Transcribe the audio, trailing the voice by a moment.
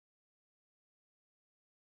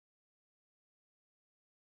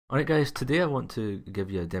Alright guys, today I want to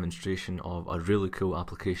give you a demonstration of a really cool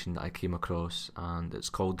application that I came across, and it's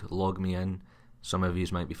called LogMeIn. Some of you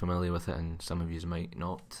might be familiar with it and some of you might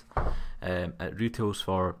not. It retails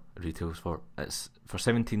for it's for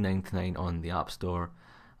 $17.99 on the App Store,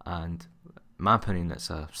 and in my opinion it's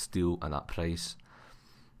a steal at that price.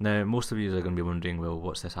 Now most of you are going to be wondering, well,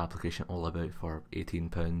 what's this application all about for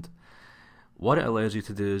 £18? What it allows you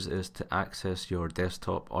to do is to access your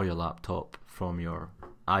desktop or your laptop from your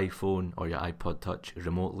iPhone or your iPod Touch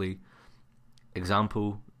remotely.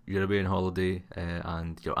 Example, you're away on holiday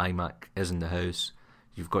and your iMac is in the house.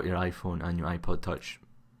 You've got your iPhone and your iPod Touch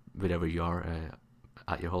wherever you are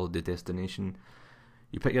at your holiday destination.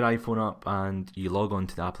 You pick your iPhone up and you log on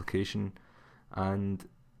to the application, and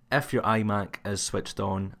if your iMac is switched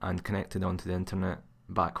on and connected onto the internet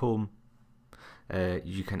back home,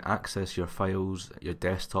 you can access your files, your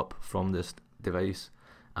desktop from this device,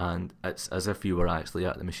 and it's as if you were actually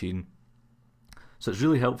at the machine. So it's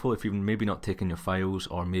really helpful if you've maybe not taken your files,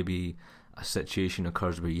 or maybe a situation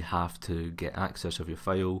occurs where you have to get access of your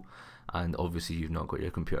file and obviously you've not got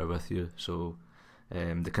your computer with you. So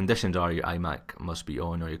the conditions are your iMac must be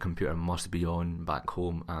on or your computer must be on back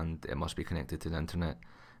home and it must be connected to the internet.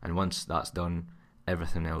 And once that's done,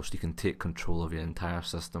 everything else, you can take control of your entire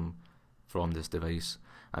system from this device.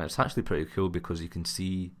 And it's actually pretty cool because you can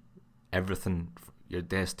see everything, your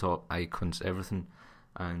desktop, icons, everything.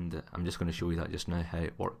 And I'm just going to show you that just now, how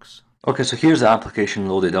it works. Okay, so here's the application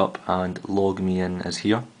loaded up and LogMeIn is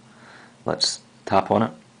here. Let's tap on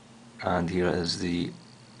it, and here is the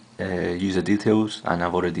user details, and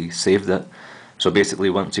I've already saved it. So basically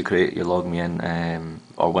once you create your LogMeIn,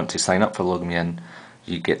 or once you sign up for LogMeIn,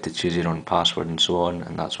 you get to choose your own password and so on,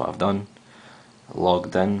 and that's what I've done.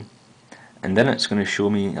 Logged in, and then it's going to show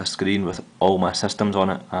me a screen with all my systems on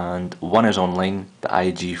it, and one is online, the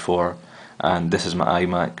IG4, and this is my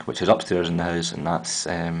iMac, which is upstairs in the house, and that's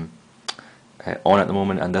on at the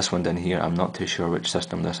moment. And this one down here, I'm not too sure which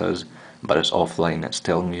system this is, but it's offline, it's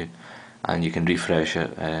telling you, and you can refresh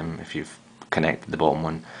it if you've connected the bottom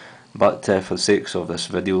one. But for the sakes of this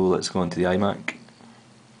video, let's go into the iMac.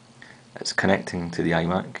 It's connecting to the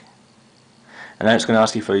iMac, and then it's going to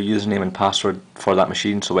ask you for your username and password for that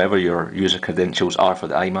machine. So whatever your user credentials are for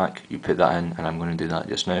the iMac, you put that in, and I'm going to do that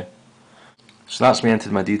just now. So that's me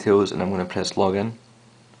entered my details, and I'm going to press login.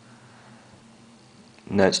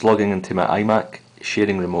 Now it's logging into my iMac,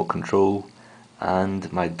 sharing remote control,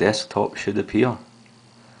 and my desktop should appear.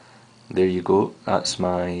 There you go, that's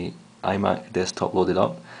my iMac desktop loaded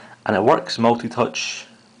up, and it works multi-touch,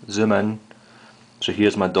 zoom in. So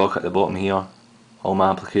here's my dock at the bottom here, all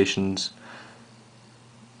my applications,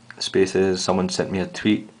 spaces, someone sent me a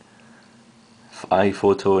tweet,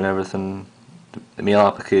 iPhoto and everything, the mail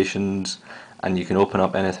applications, and you can open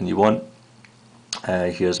up anything you want.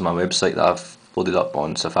 Here's my website that I've loaded up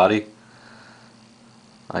on Safari,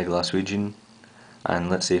 Eyeglass Region,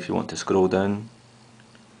 and let's say if you want to scroll down,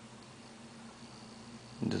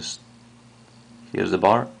 just here's the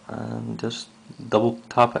bar, and just double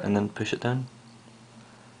tap it and then push it down,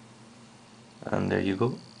 and there you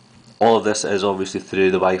go. All of this is obviously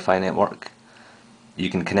through the Wi-Fi network. You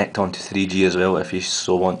can connect onto 3G as well if you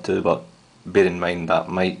so want to, but bear in mind that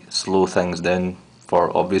might slow things down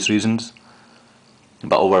for obvious reasons.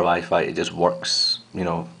 But over Wi-Fi it just works, you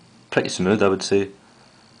know, pretty smooth, I would say.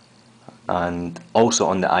 And also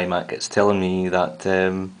on the iMac, it's telling me that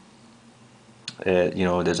you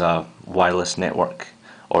know, there's a wireless network,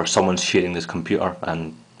 or someone's sharing this computer,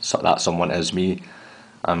 and so that someone is me.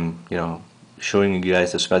 I'm, you know, showing you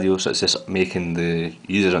guys this video, so it's just making the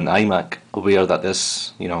users on the iMac aware that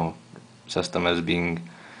this, you know, system is being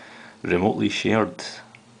remotely shared.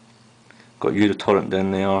 Got uTorrent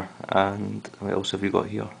down there, and what else have we got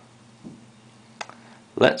here?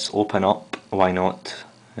 Let's open up, why not?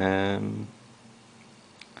 Where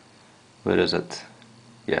is it?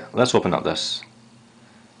 Yeah, let's open up this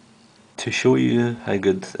to show you how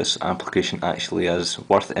good this application actually is,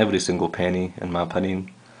 worth every single penny in my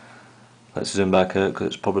opinion. Let's zoom back out because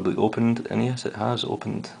it's probably opened, and yes, it has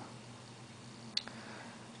opened.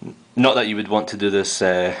 Not that you would want to do this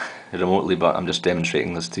remotely, but I'm just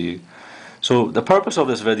demonstrating this to you. So the purpose of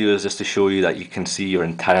this video is just to show you that you can see your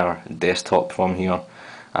entire desktop from here,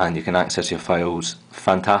 and you can access your files.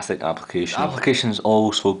 Fantastic application. The application is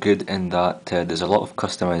also good in that there's a lot of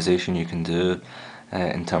customization you can do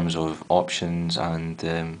in terms of options and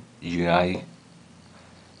UI.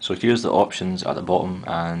 So here's the options at the bottom,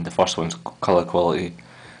 and the first one's colour quality.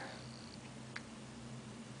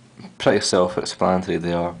 Pretty self-explanatory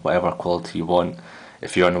there, whatever quality you want.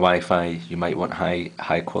 If you're on Wi-Fi, you might want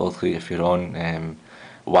high quality. If you're on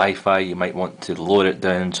Wi-Fi, you might want to lower it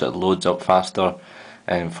down so it loads up faster,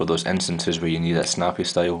 for those instances where you need it snappy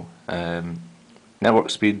style. Network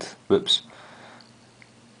speed, whoops,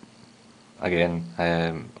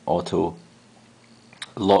 again, auto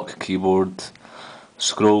lock keyboard,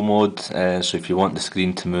 scroll mode, so if you want the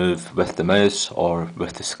screen to move with the mouse or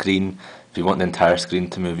with the screen, if you want the entire screen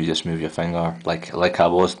to move, you just move your finger like I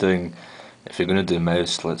was doing. If you're going to do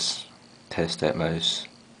mouse, let's test that mouse.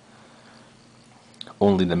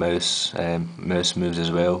 Only the mouse moves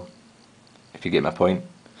as well, if you get my point,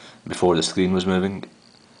 before the screen was moving.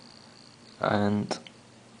 And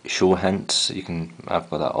show hints, I've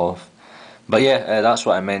got that off. But yeah, that's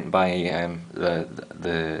what I meant by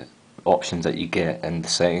the options that you get in the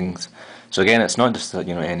settings. So again, it's not just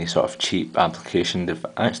any sort of cheap application. They've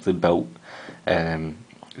actually built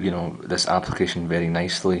this application very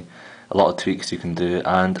nicely. A lot of tweaks you can do,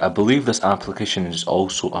 and I believe this application is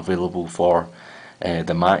also available for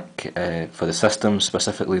the Mac, for the system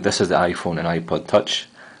specifically. This is the iPhone and iPod Touch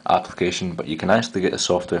application, but you can actually get the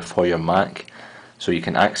software for your Mac, so you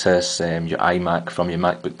can access your iMac from your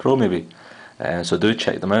MacBook Pro maybe. So do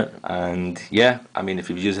check them out. And yeah, I mean, if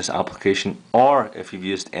you've used this application or if you've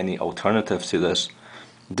used any alternatives to this,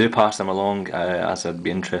 do pass them along, as I'd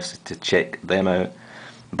be interested to check them out.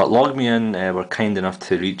 But LogMeIn were kind enough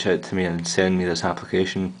to reach out to me and send me this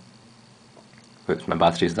application. Whoops, my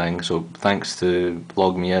battery's dying, so thanks to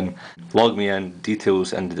LogMeIn. LogMeIn,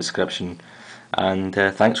 details in the description. And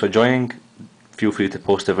thanks for joining. Feel free to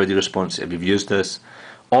post a video response if you've used this,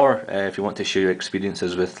 or if you want to share your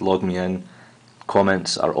experiences with LogMeIn.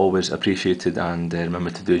 Comments are always appreciated, and remember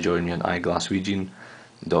to do join me on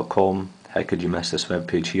eyeglassregine.com. How could you miss this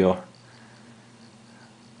webpage here?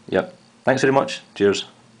 Yep. Thanks very much. Cheers.